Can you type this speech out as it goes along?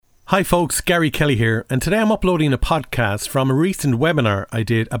Hi folks, Gary Kelly here, and today I'm uploading a podcast from a recent webinar I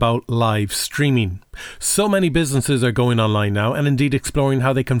did about live streaming. So many businesses are going online now and indeed exploring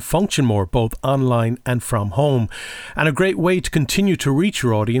how they can function more both online and from home. And a great way to continue to reach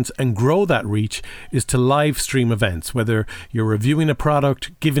your audience and grow that reach is to live stream events, whether you're reviewing a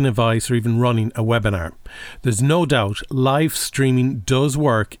product, giving advice, or even running a webinar. There's no doubt live streaming does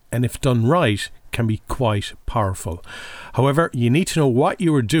work, and if done right, can be quite powerful. However, you need to know what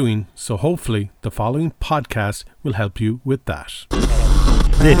you are doing, so hopefully the following podcast will help you with that.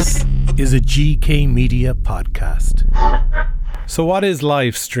 This is a GK Media podcast. So what is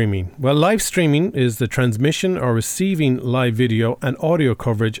live streaming? Well, live streaming is the transmission or receiving live video and audio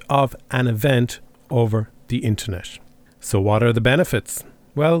coverage of an event over the internet. So what are the benefits?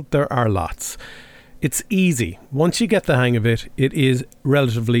 Well, there are lots. It's easy. Once you get the hang of it, it is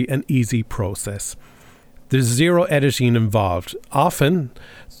relatively an easy process. There's zero editing involved. Often,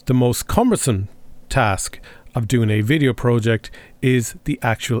 the most cumbersome task of doing a video project is the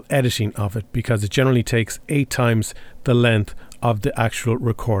actual editing of it, because it generally takes 8 times the length of the actual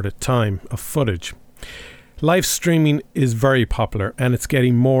recorded time of footage. Live streaming is very popular, and it's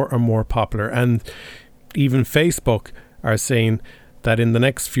getting more and more popular. And even Facebook are saying that in the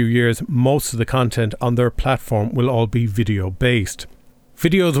next few years, most of the content on their platform will all be video based.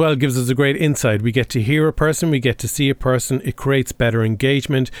 Video as well gives us a great insight. We get to hear a person, we get to see a person, it creates better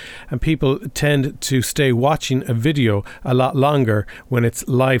engagement, and people tend to stay watching a video a lot longer when it's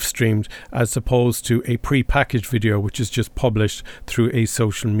live streamed as opposed to a pre-packaged video which is just published through a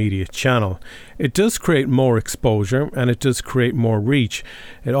social media channel. It does create more exposure and it does create more reach.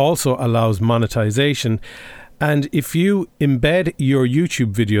 It also allows monetization. And if you embed your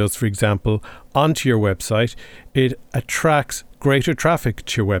YouTube videos, for example, onto your website, it attracts greater traffic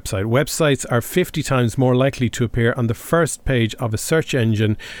to your website. Websites are 50 times more likely to appear on the first page of a search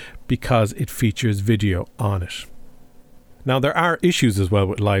engine because it features video on it. Now, there are issues as well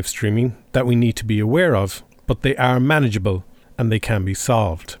with live streaming that we need to be aware of, but they are manageable and they can be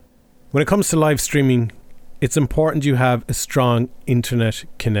solved. When it comes to live streaming, it's important you have a strong internet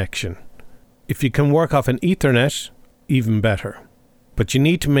connection. If you can work off an Ethernet, even better. But you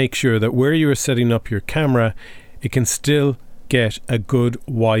need to make sure that where you are setting up your camera, it can still get a good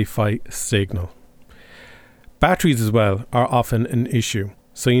Wi-Fi signal. Batteries as well are often an issue.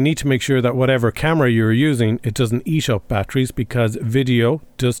 So you need to make sure that whatever camera you're using, it doesn't eat up batteries, because video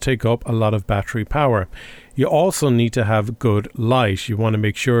does take up a lot of battery power. You also need to have good light. You want to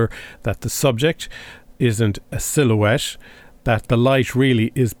make sure that the subject isn't a silhouette, that the light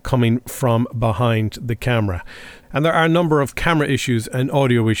really is coming from behind the camera. And there are a number of camera issues and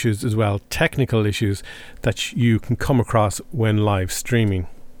audio issues as well, technical issues that you can come across when live streaming.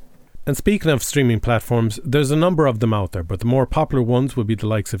 And speaking of streaming platforms, there's a number of them out there, but the more popular ones will be the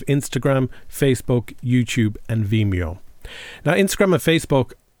likes of Instagram, Facebook, YouTube and Vimeo. Now, Instagram and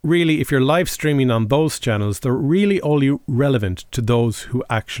Facebook, really, if you're live streaming on those channels, they're really only relevant to those who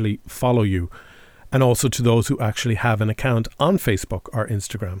actually follow you, and also to those who actually have an account on Facebook or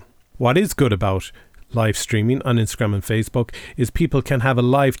Instagram. What is good about live streaming on Instagram and Facebook is people can have a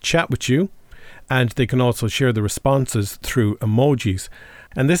live chat with you, and they can also share the responses through emojis.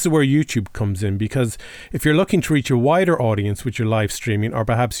 And this is where YouTube comes in, because if you're looking to reach a wider audience with your live streaming, or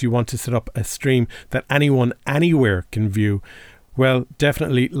perhaps you want to set up a stream that anyone anywhere can view, well,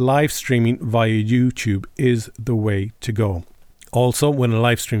 definitely live streaming via YouTube is the way to go. Also, when a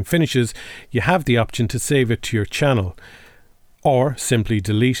live stream finishes, you have the option to save it to your channel or simply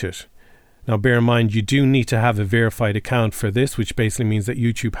delete it. Now, bear in mind, you do need to have a verified account for this, which basically means that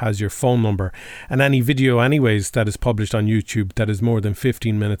YouTube has your phone number. And any video anyways that is published on YouTube that is more than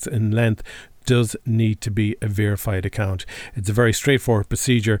 15 minutes in length does need to be a verified account. It's a very straightforward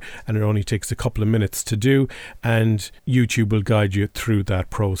procedure, and it only takes a couple of minutes to do, and YouTube will guide you through that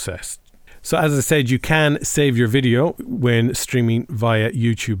process. So as I said, you can save your video when streaming via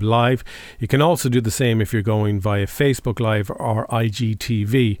YouTube Live. You can also do the same if you're going via Facebook Live or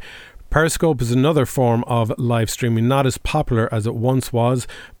IGTV. Periscope is another form of live streaming, not as popular as it once was,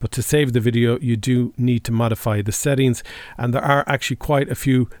 but to save the video you do need to modify the settings, and there are actually quite a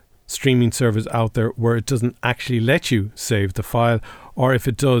few streaming servers out there where it doesn't actually let you save the file, or if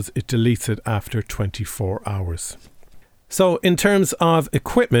it does, it deletes it after 24 hours. So in terms of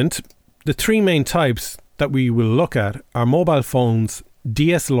equipment, the 3 main types that we will look at are mobile phones,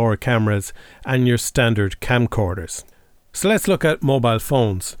 DSLR cameras, and your standard camcorders. So let's look at mobile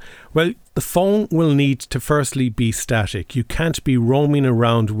phones. Well, the phone will need to firstly be static. You can't be roaming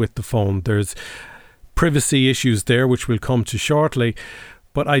around with the phone. There's privacy issues there, which we'll come to shortly.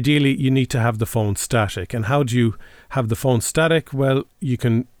 But ideally, you need to have the phone static. And how do you have the phone static? Well, you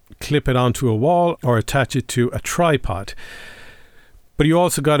can clip it onto a wall or attach it to a tripod. But you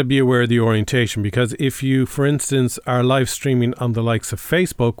also got to be aware of the orientation, because if you, for instance, are live streaming on the likes of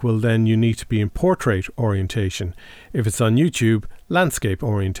Facebook, well, then you need to be in portrait orientation. If it's on YouTube, landscape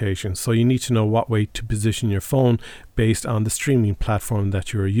orientation. So you need to know what way to position your phone based on the streaming platform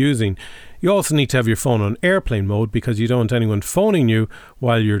that you're using. You also need to have your phone on airplane mode, because you don't want anyone phoning you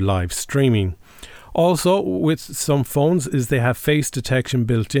while you're live streaming. Also, with some phones, is they have face detection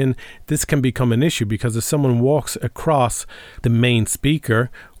built in. This can become an issue, because if someone walks across the main speaker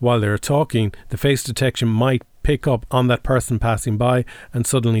while they're talking, the face detection might pick up on that person passing by, and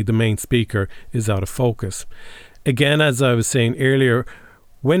suddenly the main speaker is out of focus. Again, as I was saying earlier,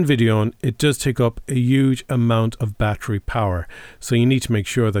 when videoing, it does take up a huge amount of battery power, so you need to make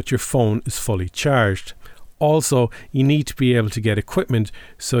sure that your phone is fully charged. Also, you need to be able to get equipment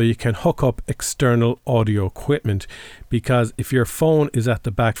so you can hook up external audio equipment, because if your phone is at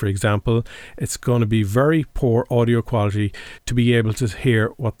the back, for example, it's going to be very poor audio quality to be able to hear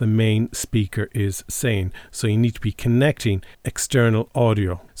what the main speaker is saying. So you need to be connecting external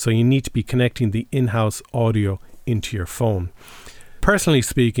audio. So you need to be connecting the in-house audio into your phone. Personally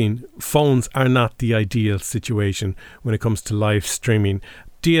speaking, phones are not the ideal situation when it comes to live streaming.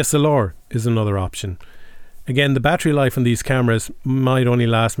 DSLR is another option. Again, the battery life on these cameras might only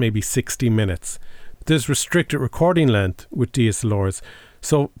last maybe 60 minutes. There's restricted recording length with DSLRs,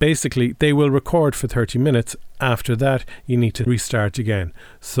 so basically they will record for 30 minutes. After that, you need to restart again.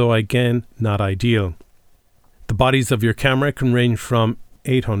 So again, not ideal. The bodies of your camera can range from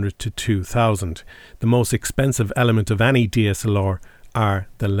 800 to 2000. The most expensive element of any DSLR are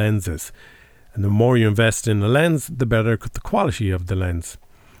the lenses. And the more you invest in the lens, the better the quality of the lens.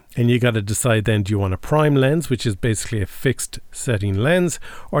 And you got to decide then, do you want a prime lens, which is basically a fixed setting lens,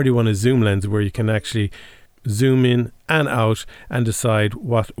 or do you want a zoom lens where you can actually zoom in and out and decide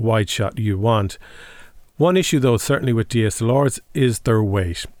what wide shot you want. One issue though, certainly with DSLRs, is their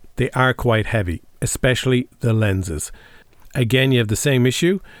weight. They are quite heavy, especially the lenses. Again, you have the same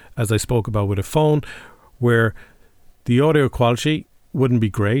issue as I spoke about with a phone, where the audio quality wouldn't be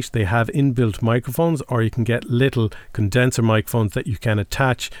great. They have inbuilt microphones, or you can get little condenser microphones that you can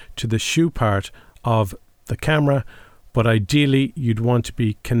attach to the shoe part of the camera, but ideally you'd want to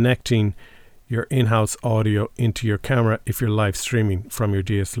be connecting your in-house audio into your camera if you're live streaming from your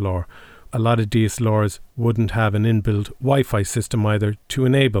DSLR. A lot of DSLRs wouldn't have an inbuilt Wi-Fi system either to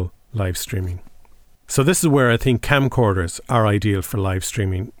enable live streaming. So this is where I think camcorders are ideal for live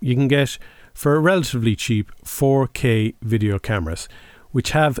streaming. You can get, for relatively cheap, 4K video cameras,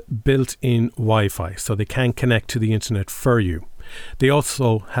 which have built-in Wi-Fi, so they can connect to the internet for you. They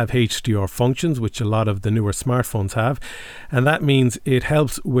also have HDR functions, which a lot of the newer smartphones have, and that means it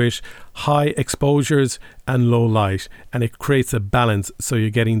helps with high exposures and low light, and it creates a balance so you're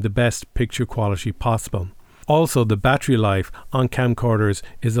getting the best picture quality possible. Also, the battery life on camcorders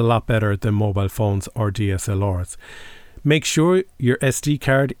is a lot better than mobile phones or DSLRs. Make sure your SD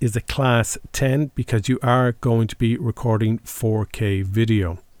card is a class 10, because you are going to be recording 4K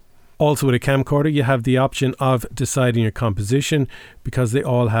video. Also, with a camcorder, you have the option of deciding your composition, because they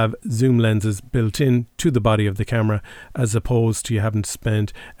all have zoom lenses built in to the body of the camera, as opposed to you having to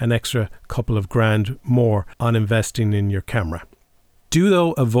spend an extra couple of grand more on investing in your camera. Do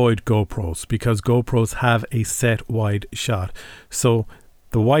though avoid GoPros, because GoPros have a set wide shot. So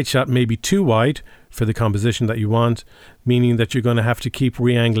the wide shot may be too wide for the composition that you want, meaning that you're going to have to keep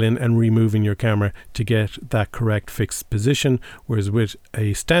re-angling and removing your camera to get that correct fixed position, whereas with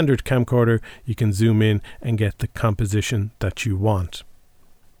a standard camcorder you can zoom in and get the composition that you want.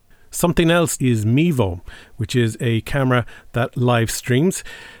 Something else is Mevo, which is a camera that live streams,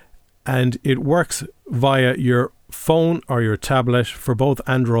 and it works via your phone or your tablet for both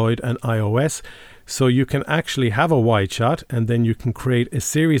Android and iOS. So you can actually have a wide shot, and then you can create a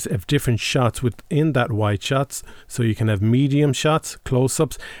series of different shots within that wide shots. So you can have medium shots,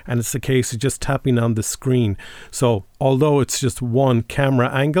 close-ups, and it's a case of just tapping on the screen. So although it's just one camera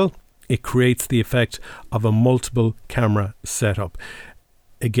angle, it creates the effect of a multiple camera setup.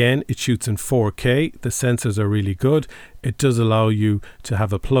 Again, it shoots in 4K. The sensors are really good. It does allow you to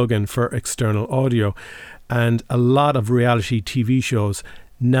have a plug-in for external audio. And a lot of reality TV shows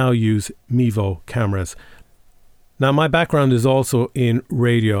now use Mevo cameras. Now, my background is also in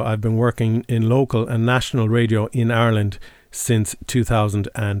radio. I've been working in local and national radio in Ireland since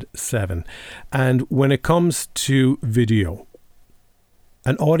 2007. And when it comes to video,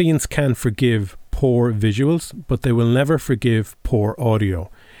 an audience can forgive poor visuals, but they will never forgive poor audio.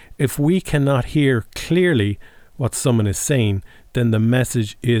 If we cannot hear clearly what someone is saying, then the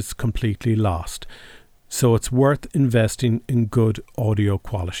message is completely lost. so it's worth investing in good audio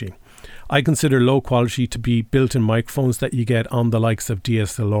quality. I consider low quality to be built-in microphones that you get on the likes of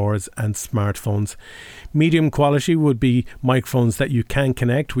DSLRs and smartphones. Medium quality would be microphones that you can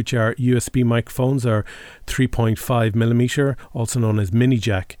connect, which are USB microphones or 3.5mm, also known as mini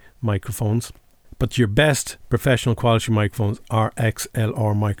jack microphones. But your best professional quality microphones are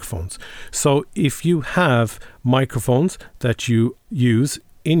XLR microphones. So if you have microphones that you use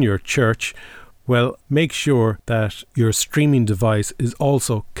in your church, well, make sure that your streaming device is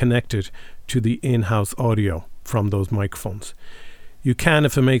also connected to the in-house audio from those microphones. You can,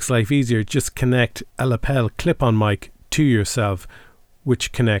 if it makes life easier, just connect a lapel clip-on mic to yourself,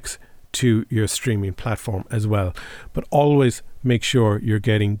 which connects to your streaming platform as well. But always make sure you're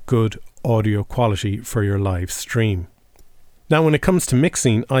getting good audio quality for your live stream. Now, when it comes to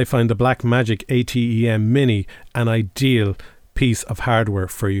mixing, I find the Blackmagic ATEM Mini an ideal piece of hardware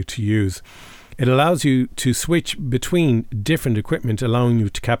for you to use. It allows you to switch between different equipment, allowing you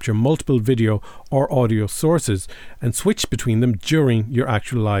to capture multiple video or audio sources and switch between them during your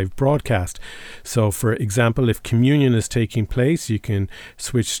actual live broadcast. So for example, if communion is taking place, you can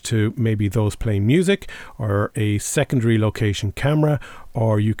switch to maybe those playing music or a secondary location camera,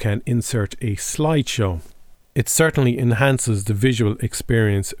 or you can insert a slideshow. It certainly enhances the visual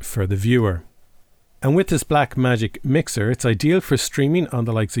experience for the viewer. And with this Blackmagic mixer, it's ideal for streaming on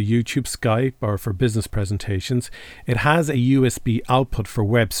the likes of YouTube, Skype, or for business presentations. It has a USB output for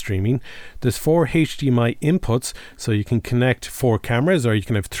web streaming. There's 4 HDMI inputs, so you can connect 4 cameras, or you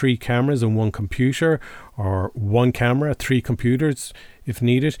can have 3 cameras and 1 computer, or 1 camera, 3 computers if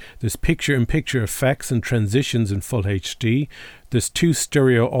needed. There's picture-in-picture effects and transitions in full HD. There's 2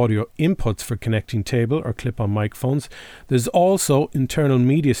 stereo audio inputs for connecting table or clip-on microphones. There's also internal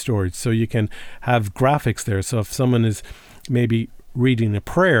media storage, so you can have graphics there. So if someone is maybe reading a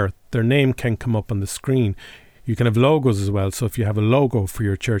prayer, their name can come up on the screen. You can have logos as well, so if you have a logo for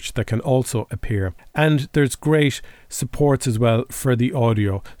your church, that can also appear. And there's great supports as well for the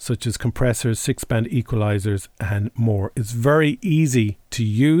audio, such as compressors, 6-band equalizers, and more. It's very easy to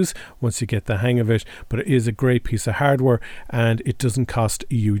use once you get the hang of it, but it is a great piece of hardware and it doesn't cost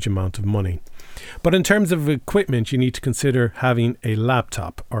a huge amount of money. But in terms of equipment, you need to consider having a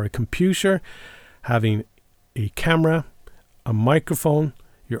laptop or a computer, having a camera, a microphone,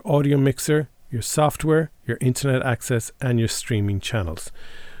 your audio mixer, your software, your internet access, and your streaming channels.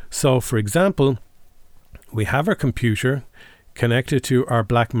 So for example, we have our computer connected to our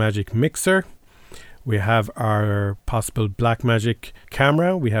Blackmagic mixer. We have our possible Blackmagic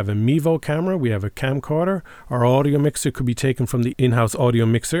camera. We have a Mevo camera. We have a camcorder. Our audio mixer could be taken from the in-house audio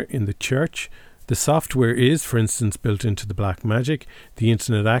mixer in the church. The software is, for instance, built into the Blackmagic. The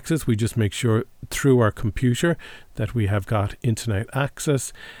internet access, we just make sure through our computer that we have got internet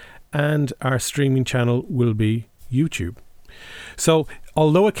access. And our streaming channel will be YouTube. So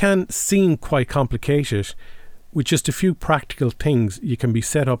although it can seem quite complicated, with just a few practical things you can be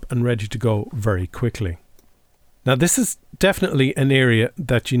set up and ready to go very quickly. Now this is definitely an area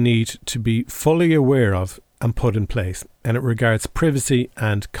that you need to be fully aware of and put in place, and it regards privacy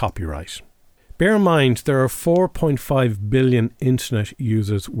and copyright. Bear in mind there are 4.5 billion internet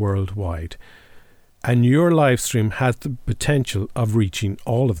users worldwide, and your live stream has the potential of reaching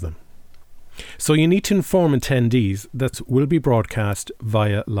all of them. So you need to inform attendees that will be broadcast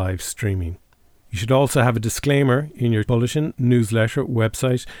via live streaming. You should also have a disclaimer in your bulletin, newsletter,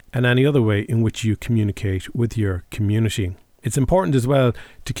 website, and any other way in which you communicate with your community. It's important as well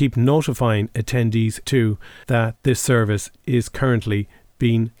to keep notifying attendees too that this service is currently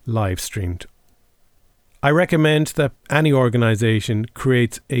being live streamed. I recommend that any organisation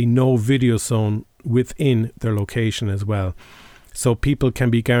creates a no video zone within their location as well, so people can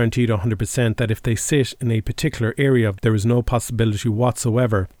be guaranteed 100% that if they sit in a particular area, there is no possibility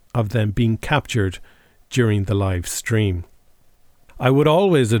whatsoever of them being captured during the live stream. I would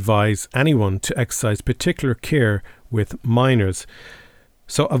always advise anyone to exercise particular care with minors,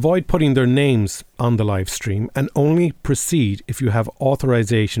 so avoid putting their names on the live stream and only proceed if you have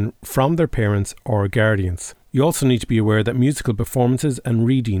authorization from their parents or guardians. You also need to be aware that musical performances and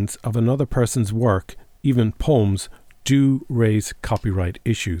readings of another person's work, even poems, do raise copyright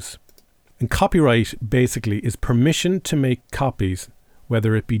issues. And copyright basically is permission to make copies,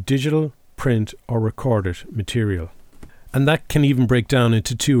 whether it be digital, print or recorded material. And that can even break down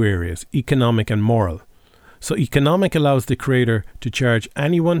into 2 areas, economic and moral. So economic allows the creator to charge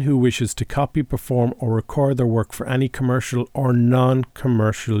anyone who wishes to copy, perform or record their work for any commercial or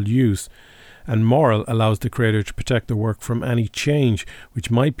non-commercial use. And moral allows the creator to protect the work from any change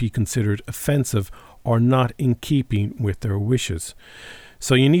which might be considered offensive or not in keeping with their wishes.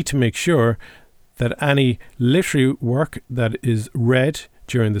 So you need to make sure that any literary work that is read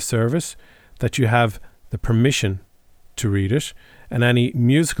during the service, that you have the permission to read it, and any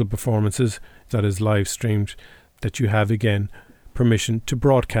musical performances that is live streamed, that you have again permission to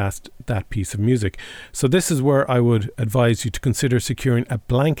broadcast that piece of music. So this is where I would advise you to consider securing a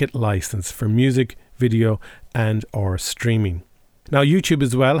blanket license for music, video and or streaming. Now, YouTube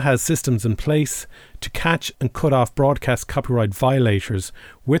as well has systems in place to catch and cut off broadcast copyright violators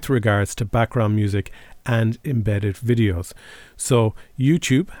with regards to background music and embedded videos. So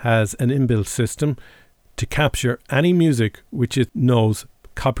YouTube has an inbuilt system to capture any music which it knows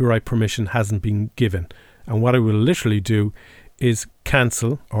copyright permission hasn't been given. And what it will literally do is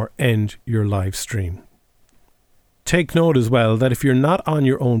cancel or end your live stream. Take note as well that if you're not on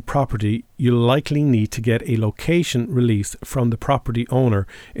your own property, you'll likely need to get a location release from the property owner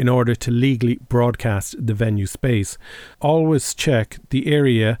in order to legally broadcast the venue space. Always check the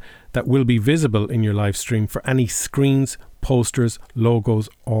area that will be visible in your live stream for any screens, posters, logos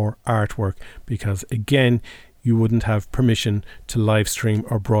or artwork, because again, you wouldn't have permission to live stream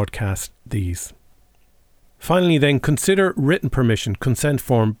or broadcast these. Finally then, consider written permission, consent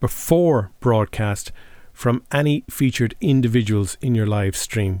form before broadcast from any featured individuals in your live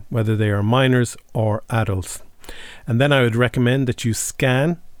stream, whether they are minors or adults. And then I would recommend that you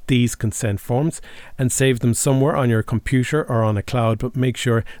scan these consent forms and save them somewhere on your computer or on a cloud, but make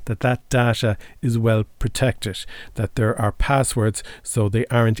sure that that data is well protected, that there are passwords so they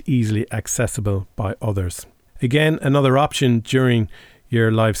aren't easily accessible by others. Again, another option during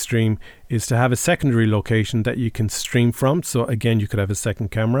your live stream is to have a secondary location that you can stream from. So again, you could have a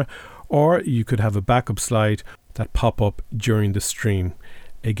second camera, or you could have a backup slide that pop up during the stream.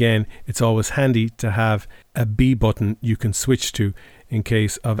 Again, it's always handy to have a B button you can switch to in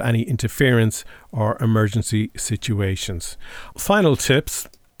case of any interference or emergency situations. Final tips: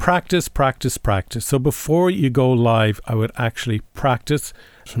 practice. So before you go live, I would actually practice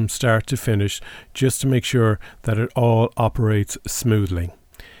from start to finish, just to make sure that it all operates smoothly.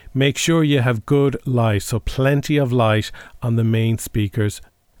 Make sure you have good light, so plenty of light on the main speakers.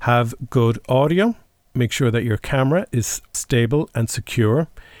 Have good audio. Make sure that your camera is stable and secure.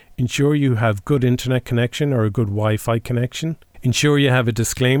 Ensure you have good internet connection or a good Wi-Fi connection. Ensure you have a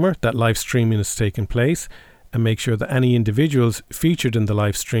disclaimer that live streaming is taking place, and make sure that any individuals featured in the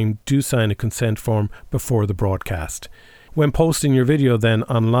live stream do sign a consent form before the broadcast. When posting your video then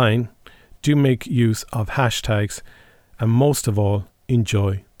online, do make use of hashtags, and most of all,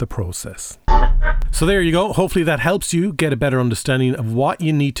 enjoy the process. So there you go. Hopefully that helps you get a better understanding of what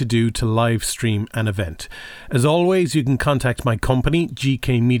you need to do to live stream an event. As always, you can contact my company,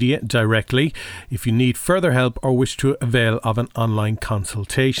 GK Media, directly if you need further help or wish to avail of an online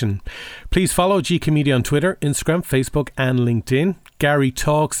consultation. Please follow GK Media on Twitter, Instagram, Facebook and LinkedIn. Gary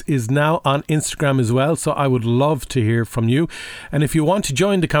Talks is now on Instagram as well, so I would love to hear from you. And if you want to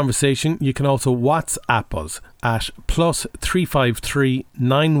join the conversation, you can also WhatsApp us at +353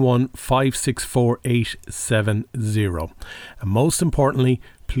 91564 870. And most importantly,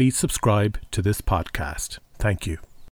 please subscribe to this podcast. Thank you.